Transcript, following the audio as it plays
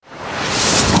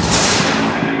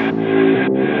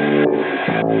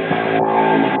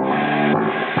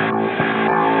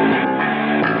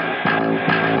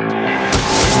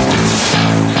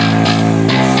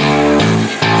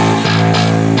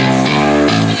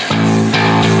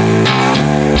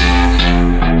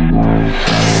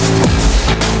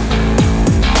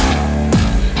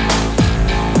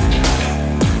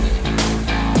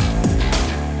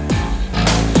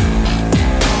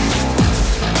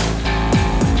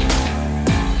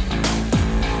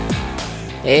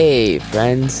Hey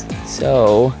friends,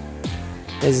 so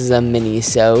this is a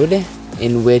mini-sode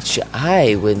in which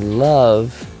I would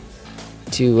love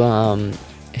to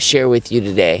share with you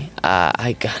today.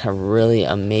 I got a really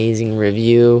amazing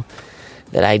review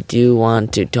that I do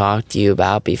want to talk to you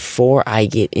about before I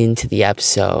get into the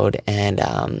episode,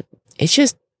 and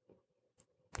it's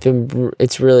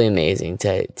really amazing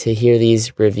to hear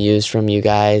these reviews from you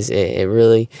guys. It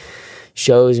really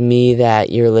shows me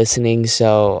that you're listening,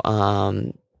 so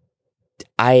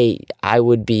I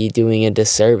would be doing a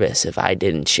disservice if I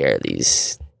didn't share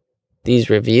these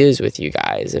reviews with you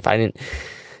guys, if I didn't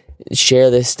share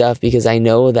this stuff, because I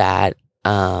know that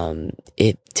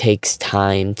it takes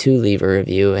time to leave a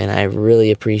review, and I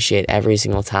really appreciate every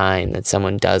single time that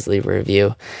someone does leave a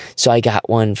review. So I got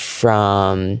one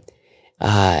from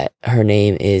her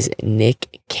name is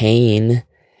Nick Kane.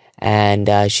 And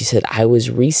she said, I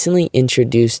was recently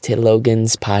introduced to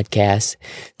Logan's podcast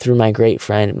through my great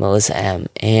friend, Melissa M.,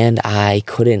 and I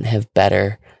couldn't have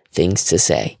better things to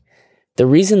say. The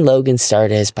reason Logan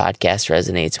started his podcast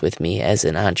resonates with me as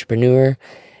an entrepreneur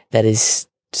that is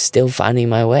still finding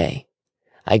my way.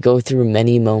 I go through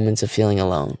many moments of feeling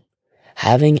alone.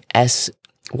 Having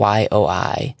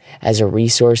SYOI as a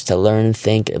resource to learn,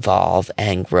 think, evolve,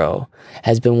 and grow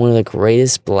has been one of the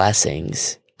greatest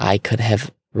blessings I could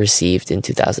have received in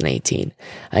 2018.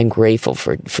 I'm grateful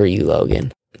for you,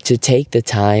 Logan, to take the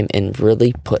time and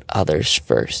really put others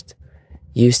first.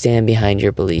 You stand behind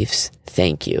your beliefs.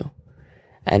 Thank you.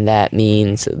 And that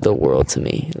means the world to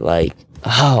me. Like,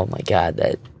 oh my God,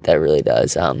 that really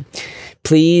does.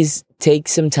 Please take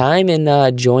some time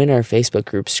and join our Facebook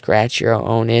group, Scratch Your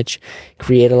Own Itch,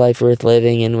 Create a Life Worth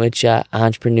Living, in which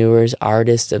entrepreneurs,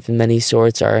 artists of many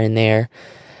sorts are in there,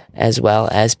 as well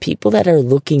as people that are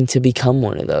looking to become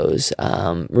one of those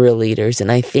real leaders. And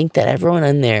I think that everyone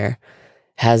in there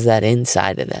has that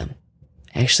inside of them.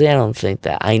 Actually, I don't think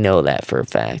that. I know that for a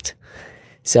fact.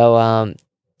 So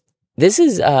this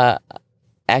is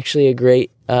actually a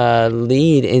great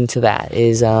lead into that.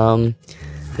 This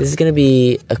is going to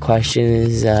be a question,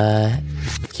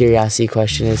 curiosity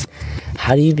question is,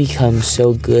 how do you become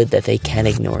so good that they can't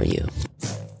ignore you?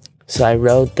 So I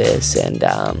wrote this, and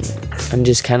I'm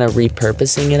just kind of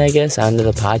repurposing it, I guess, onto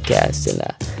the podcast. And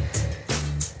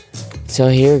so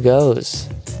here goes.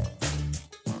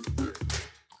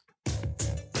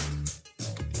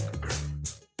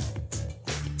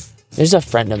 There's a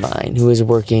friend of mine who is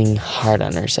working hard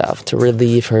on herself to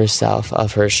relieve herself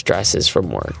of her stresses from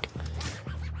work.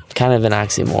 Kind of an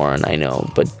oxymoron, I know,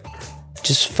 but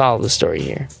just follow the story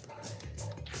here.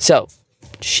 So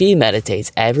she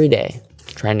meditates every day,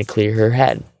 trying to clear her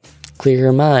head, clear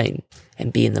her mind,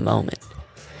 and be in the moment.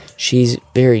 She's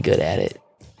very good at it.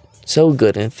 So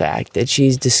good, in fact, that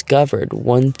she's discovered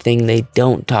one thing they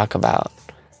don't talk about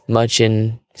much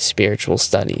in spiritual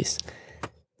studies.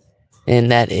 And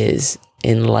that is,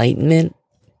 enlightenment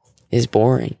is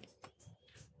boring.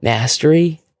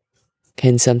 Mastery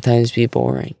can sometimes be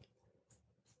boring.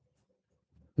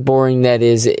 Boring, that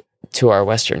is, to our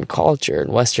Western culture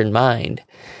and Western mind.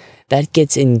 That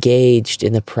gets engaged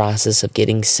in the process of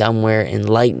getting somewhere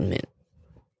enlightenment.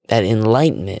 That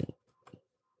enlightenment,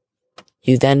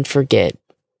 you then forget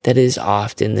that it is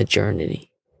often the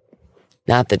journey,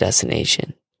 not the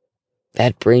destination.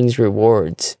 That brings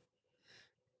rewards.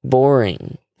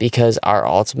 Boring, because our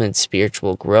ultimate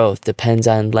spiritual growth depends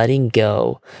on letting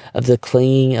go of the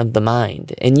clinging of the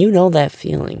mind. And you know that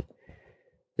feeling.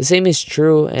 The same is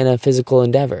true in a physical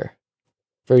endeavor.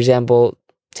 For example,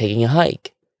 taking a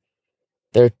hike.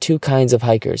 There are two kinds of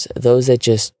hikers, those that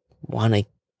just want to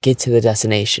get to the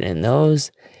destination, and those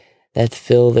that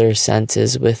fill their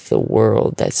senses with the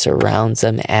world that surrounds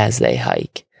them as they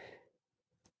hike.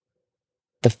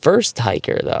 The first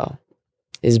hiker, though,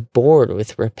 is bored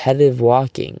with repetitive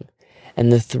walking, and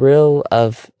the thrill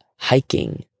of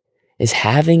hiking is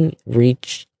having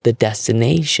reached the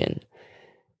destination.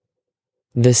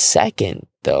 The second,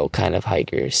 though, kind of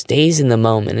hiker stays in the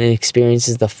moment and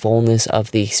experiences the fullness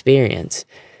of the experience.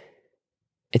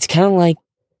 It's kind of like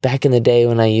back in the day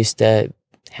when I used to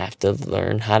have to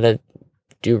learn how to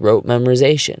do rote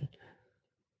memorization.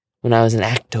 When I was an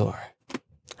actor,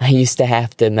 I used to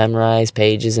have to memorize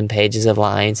pages and pages of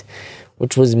lines,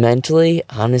 which was mentally,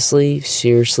 honestly,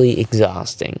 seriously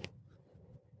exhausting.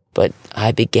 But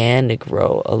I began to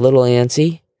grow a little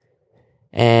antsy,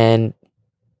 and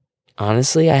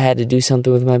honestly, I had to do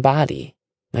something with my body.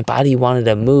 My body wanted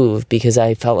to move because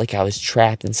I felt like I was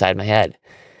trapped inside my head,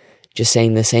 just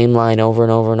saying the same line over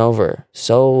and over and over.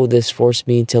 So this forced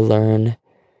me to learn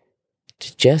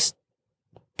to just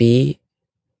be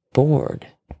bored.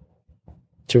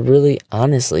 To really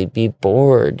honestly be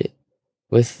bored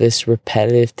with this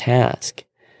repetitive task.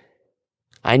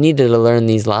 I needed to learn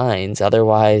these lines,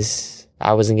 otherwise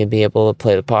I wasn't going to be able to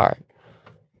play the part.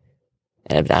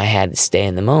 And I had to stay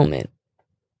in the moment.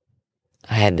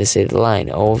 I had to say the line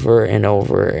over and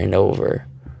over and over.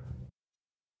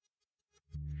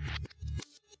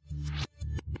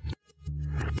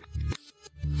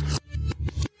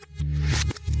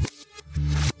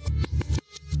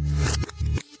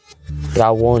 But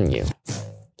I'll warn you,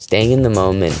 staying in the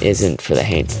moment isn't for the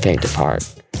faint of heart.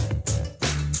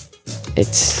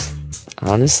 It's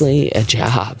honestly a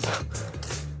job.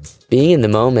 Being in the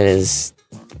moment is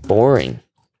boring.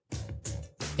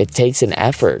 It takes an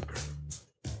effort.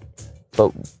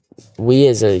 But we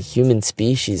as a human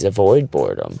species avoid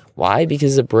boredom. Why?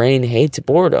 Because the brain hates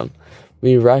boredom.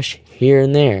 We rush here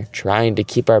and there, trying to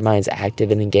keep our minds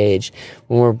active and engaged.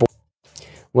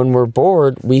 When we're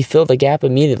bored, we fill the gap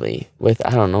immediately with,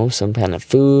 some kind of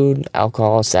food,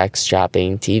 alcohol, sex,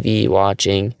 shopping, TV,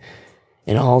 watching,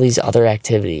 and all these other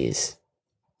activities.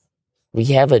 We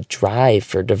have a drive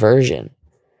for diversion.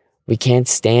 We can't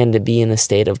stand to be in a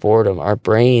state of boredom. Our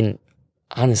brain,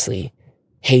 honestly,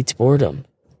 hates boredom.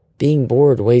 Being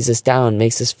bored weighs us down,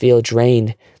 makes us feel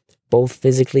drained, both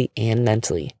physically and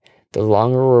mentally. The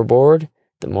longer we're bored,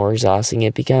 the more exhausting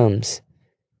it becomes.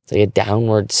 It's like a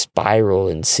downward spiral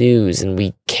ensues, and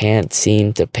we can't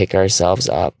seem to pick ourselves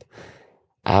up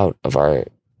out of our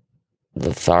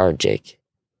lethargic,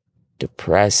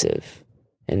 depressive,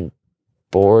 and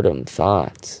boredom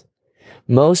thoughts.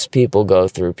 Most people go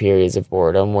through periods of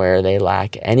boredom where they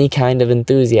lack any kind of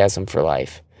enthusiasm for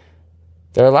life.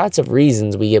 There are lots of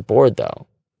reasons we get bored, though.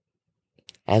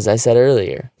 As I said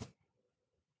earlier,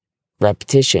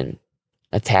 repetition,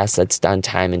 a task that's done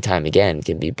time and time again,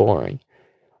 can be boring.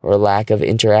 Or lack of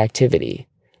interactivity,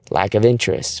 lack of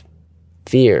interest,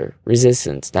 fear,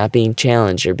 resistance, not being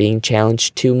challenged or being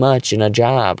challenged too much in a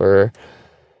job, or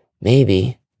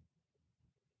maybe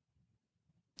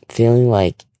feeling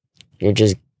like you're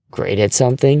just great at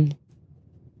something.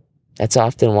 That's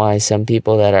often why some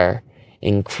people that are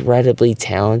incredibly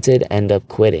talented end up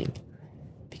quitting,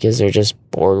 because they're just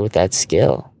bored with that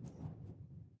skill.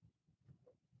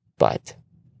 But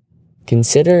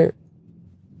consider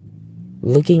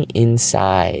looking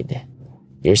inside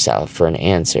yourself for an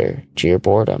answer to your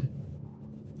boredom.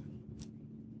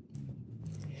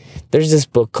 There's this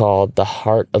book called The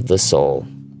Heart of the Soul.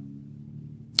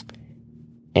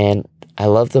 And I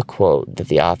love the quote that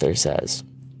the author says.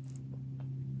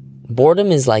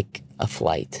 Boredom is like a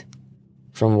flight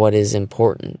from what is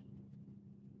important.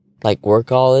 Like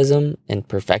workaholism and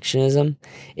perfectionism,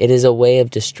 it is a way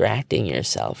of distracting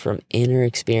yourself from inner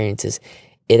experiences.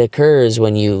 It occurs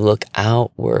when you look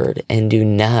outward and do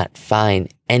not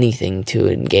find anything to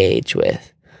engage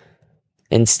with.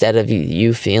 Instead of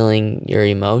you feeling your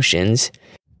emotions,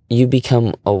 you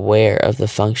become aware of the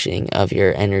functioning of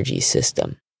your energy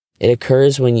system. It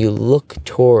occurs when you look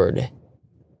toward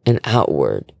and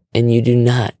outward and you do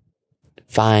not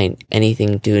find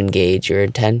anything to engage your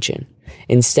attention.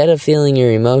 Instead of feeling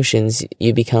your emotions,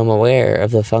 you become aware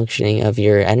of the functioning of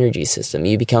your energy system.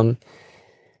 You become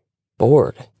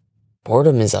bored.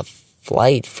 Boredom is a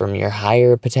flight from your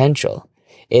higher potential.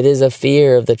 It is a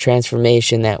fear of the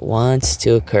transformation that wants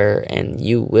to occur, and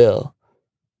you will,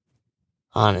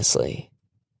 honestly,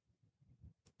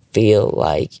 feel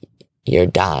like you're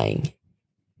dying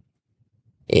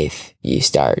if you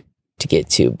start to get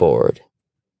too bored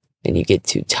and you get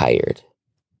too tired.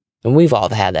 And we've all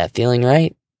had that feeling,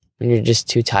 right? When you're just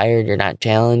too tired, you're not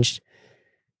challenged.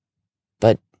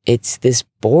 But it's this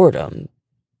boredom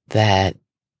that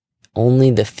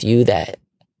only the few that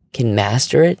can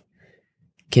master it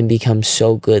can become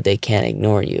so good they can't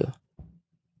ignore you.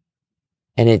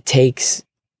 And it takes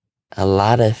a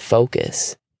lot of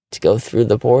focus to go through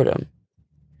the boredom.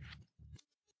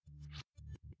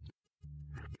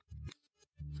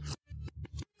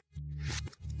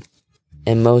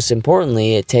 And most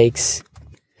importantly, it takes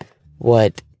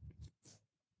what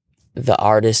the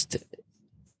artist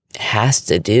has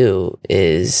to do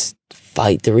is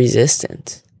fight the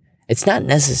resistance. It's not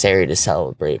necessary to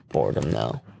celebrate boredom,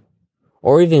 though,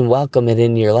 or even welcome it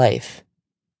into your life.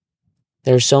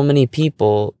 There are so many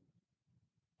people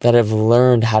that have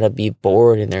learned how to be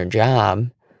bored in their job,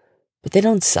 but they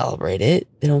don't celebrate it.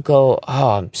 They don't go, oh,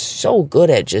 I'm so good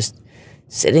at just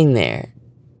sitting there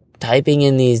typing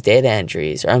in these data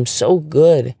entries, or I'm so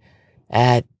good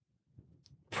at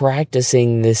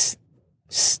practicing this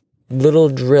little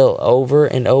drill over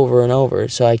and over and over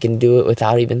so I can do it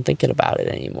without even thinking about it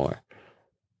anymore.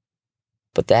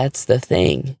 But that's the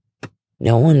thing.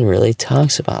 No one really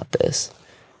talks about this.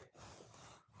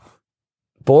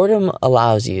 Boredom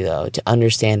allows you, though, to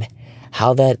understand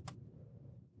how that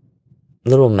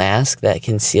little mask that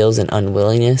conceals an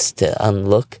unwillingness to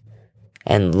unlook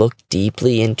and look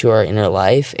deeply into our inner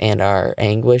life and our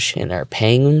anguish and our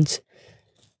pains.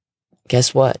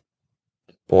 Guess what?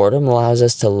 Boredom allows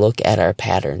us to look at our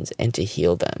patterns and to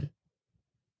heal them.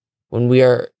 When we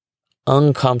are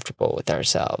uncomfortable with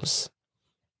ourselves,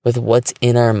 with what's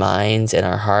in our minds and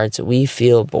our hearts, we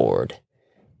feel bored.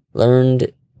 Learn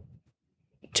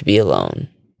to be alone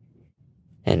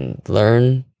and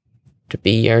learn to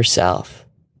be yourself.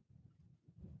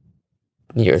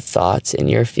 Your thoughts and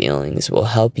your feelings will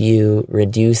help you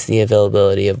reduce the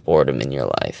availability of boredom in your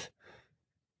life.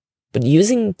 But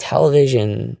using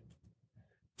television,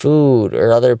 food,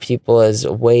 or other people as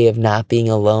a way of not being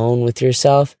alone with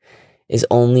yourself is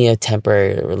only a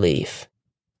temporary relief.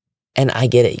 And I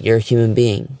get it. You're a human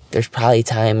being. There's probably a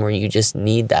time where you just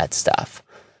need that stuff.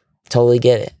 Totally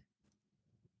get it.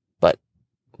 But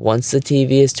once the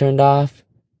TV is turned off,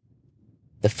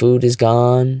 the food is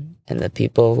gone, and the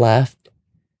people have left,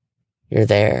 you're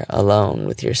there alone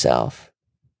with yourself.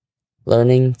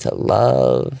 Learning to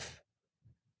love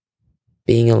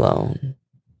being alone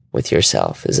with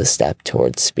yourself is a step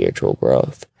towards spiritual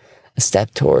growth, a step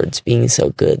towards being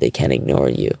so good they can't ignore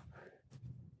you.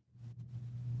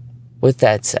 With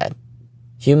that said,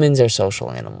 humans are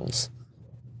social animals.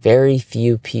 Very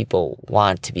few people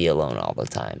want to be alone all the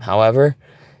time. However,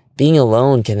 being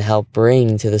alone can help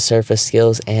bring to the surface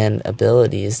skills and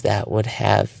abilities that would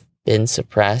have been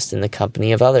suppressed in the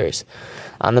company of others.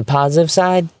 On the positive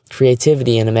side,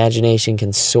 creativity and imagination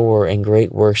can soar, and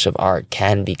great works of art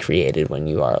can be created when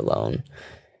you are alone.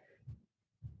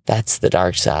 That's the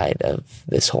dark side of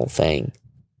this whole thing.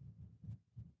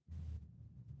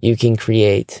 You can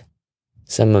create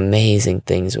some amazing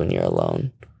things when you're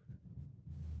alone.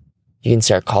 You can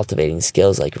start cultivating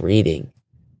skills like reading,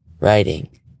 writing,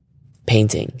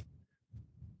 painting,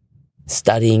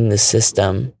 studying the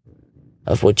system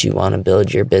of what you want to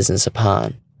build your business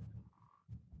upon.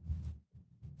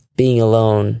 Being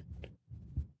alone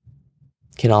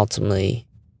can ultimately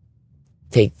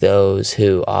take those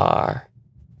who are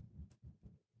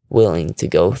willing to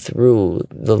go through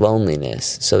the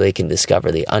loneliness so they can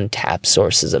discover the untapped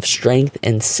sources of strength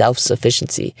and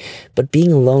self-sufficiency. But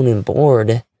being alone and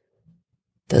bored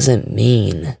doesn't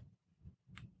mean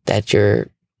that you're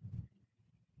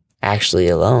actually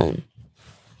alone.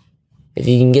 If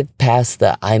you can get past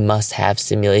the I must have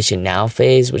stimulation now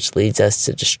phase, which leads us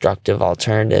to destructive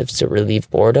alternatives to relieve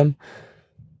boredom,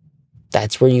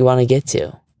 that's where you want to get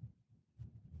to.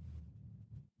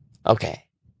 Okay,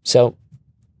 so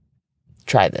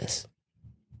try this.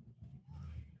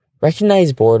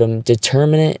 Recognize boredom,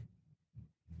 determine it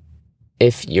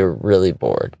if you're really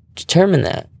bored. Determine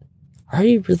that. Are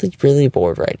you really, really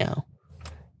bored right now?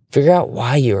 Figure out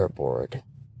why you are bored,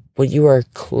 what you are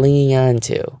clinging on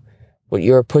to, what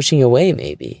you are pushing away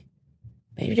maybe.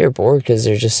 Maybe you're bored because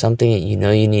there's just something that you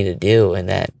know you need to do and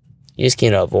that you just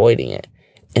can't avoiding it.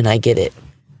 And I get it.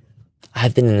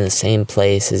 I've been in the same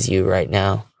place as you right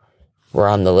now, where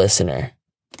I'm the listener.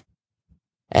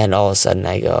 And all of a sudden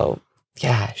I go,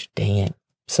 gosh, dang it, I'm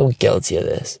so guilty of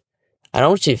this. I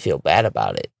don't want you to feel bad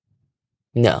about it.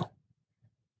 No.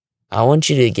 I want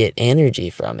you to get energy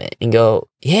from it and go,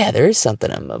 yeah, there is something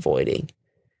I'm avoiding.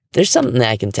 There's something that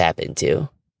I can tap into. And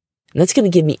that's going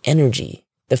to give me energy.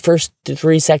 The first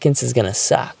 3 seconds is going to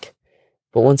suck.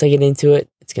 But once I get into it,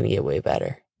 it's going to get way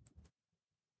better.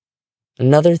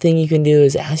 Another thing you can do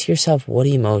is ask yourself what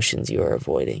emotions you are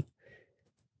avoiding.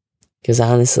 Because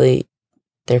honestly,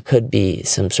 there could be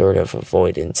some sort of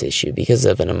avoidance issue because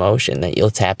of an emotion that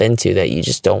you'll tap into that you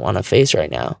just don't want to face right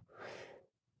now.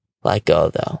 Let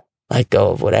go, though. Let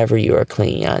go of whatever you are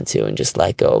clinging on to and just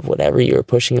let go of whatever you are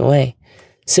pushing away.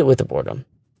 Sit with the boredom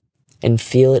and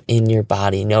feel it in your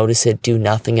body. Notice it. Do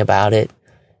nothing about it.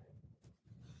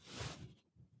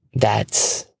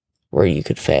 That's where you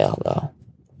could fail, though,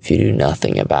 if you do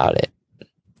nothing about it.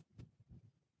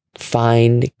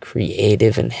 Find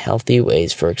creative and healthy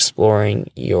ways for exploring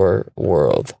your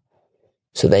world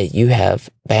so that you have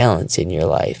balance in your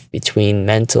life between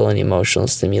mental and emotional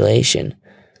stimulation.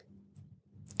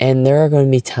 And there are going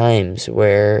to be times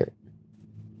where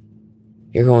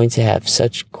you're going to have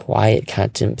such quiet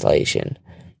contemplation.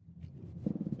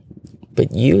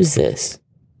 But use this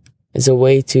as a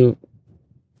way to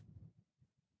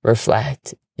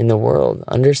reflect in the world.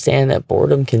 Understand that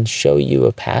boredom can show you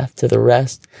a path to the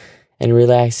rest and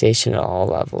relaxation at all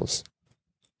levels.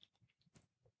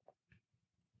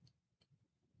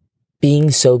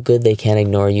 Being so good they can't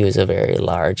ignore you is a very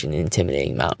large and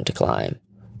intimidating mountain to climb.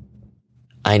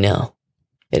 I know.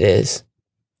 It is.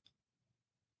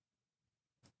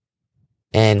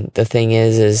 And the thing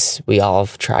is we all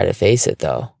try to face it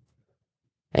though,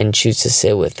 and choose to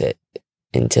sit with it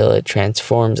until it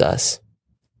transforms us.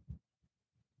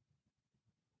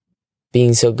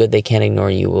 Being so good they can't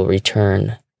ignore you will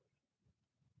return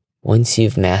once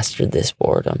you've mastered this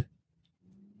boredom.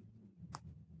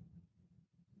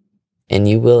 And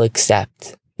you will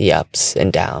accept the ups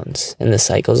and downs and the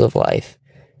cycles of life.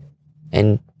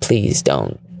 And please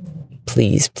don't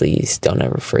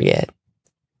ever forget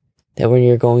that when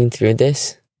you're going through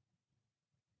this,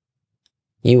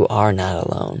 you are not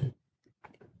alone.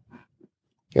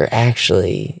 You're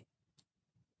actually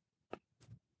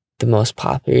the most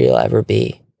popular you'll ever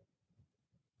be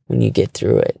when you get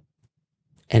through it.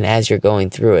 And as you're going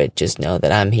through it, just know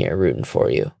that I'm here rooting for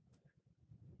you.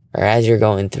 Or as you're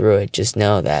going through it, just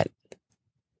know that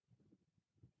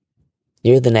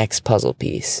you're the next puzzle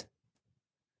piece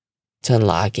to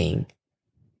unlocking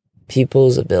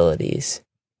people's abilities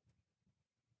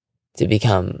to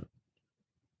become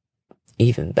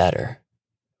even better,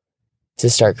 to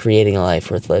start creating a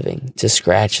life worth living, to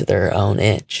scratch their own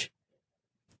itch.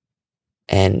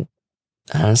 And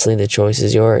honestly, the choice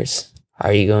is yours.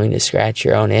 Are you going to scratch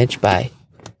your own itch by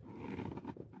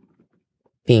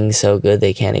being so good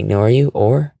they can't ignore you,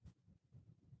 or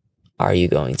are you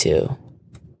going to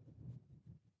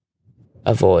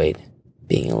avoid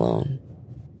being alone?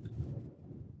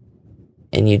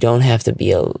 And you don't have to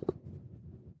be an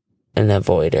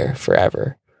avoider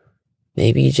forever.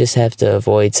 Maybe you just have to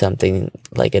avoid something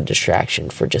like a distraction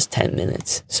for just 10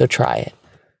 minutes. So try it.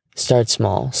 Start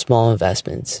small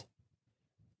investments.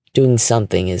 Doing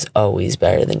something is always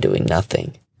better than doing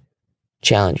nothing.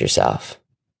 Challenge yourself.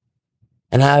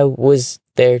 And I was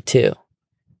there too,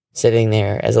 sitting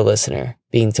there as a listener,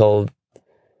 being told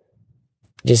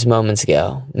just minutes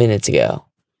ago,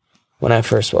 when I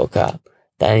first woke up,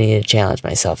 that I needed to challenge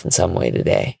myself in some way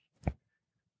today.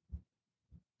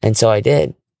 And so I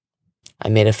did. I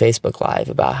made a Facebook Live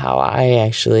about how I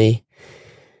actually,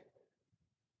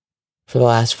 for the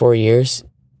last 4 years,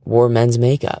 wore men's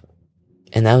makeup.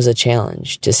 And that was a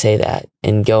challenge to say that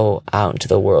and go out into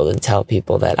the world and tell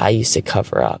people that I used to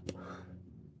cover up.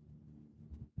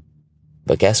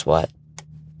 But guess what?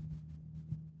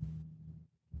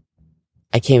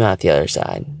 I came out the other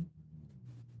side.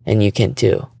 And you can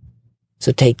too.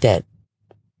 So take that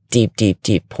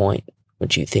deep point,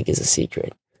 which you think is a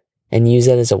secret, and use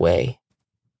that as a way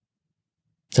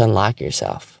to unlock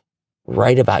yourself.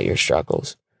 Write about your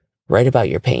struggles. Write about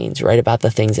your pains. Write about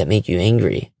the things that make you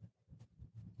angry.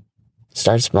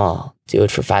 Start small. Do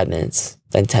it for 5 minutes,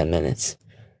 then 10 minutes.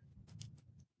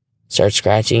 Start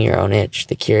scratching your own itch,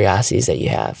 the curiosities that you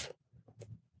have.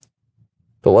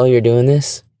 But while you're doing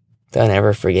this, don't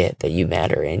ever forget that you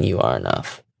matter and you are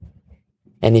enough.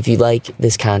 And if you like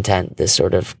this content, this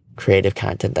sort of creative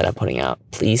content that I'm putting out,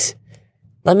 please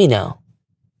let me know.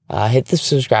 Hit the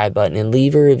subscribe button and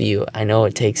leave a review. I know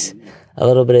it takes a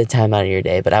little bit of time out of your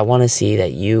day, but I want to see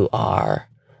that you are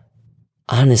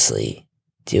honestly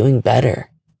doing better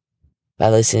by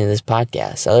listening to this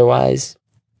podcast. Otherwise,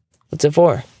 what's it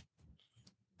for?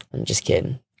 I'm just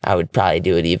kidding. I would probably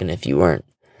do it even if you weren't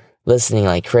listening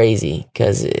like crazy,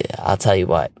 because I'll tell you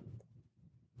what,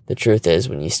 the truth is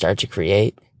when you start to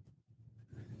create,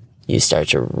 you start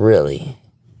to really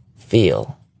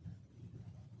feel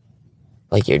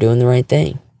like you're doing the right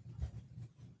thing.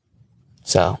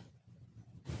 So,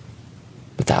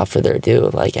 without further ado,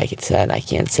 like I said, I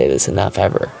can't say this enough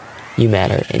ever. You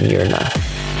matter and you're enough.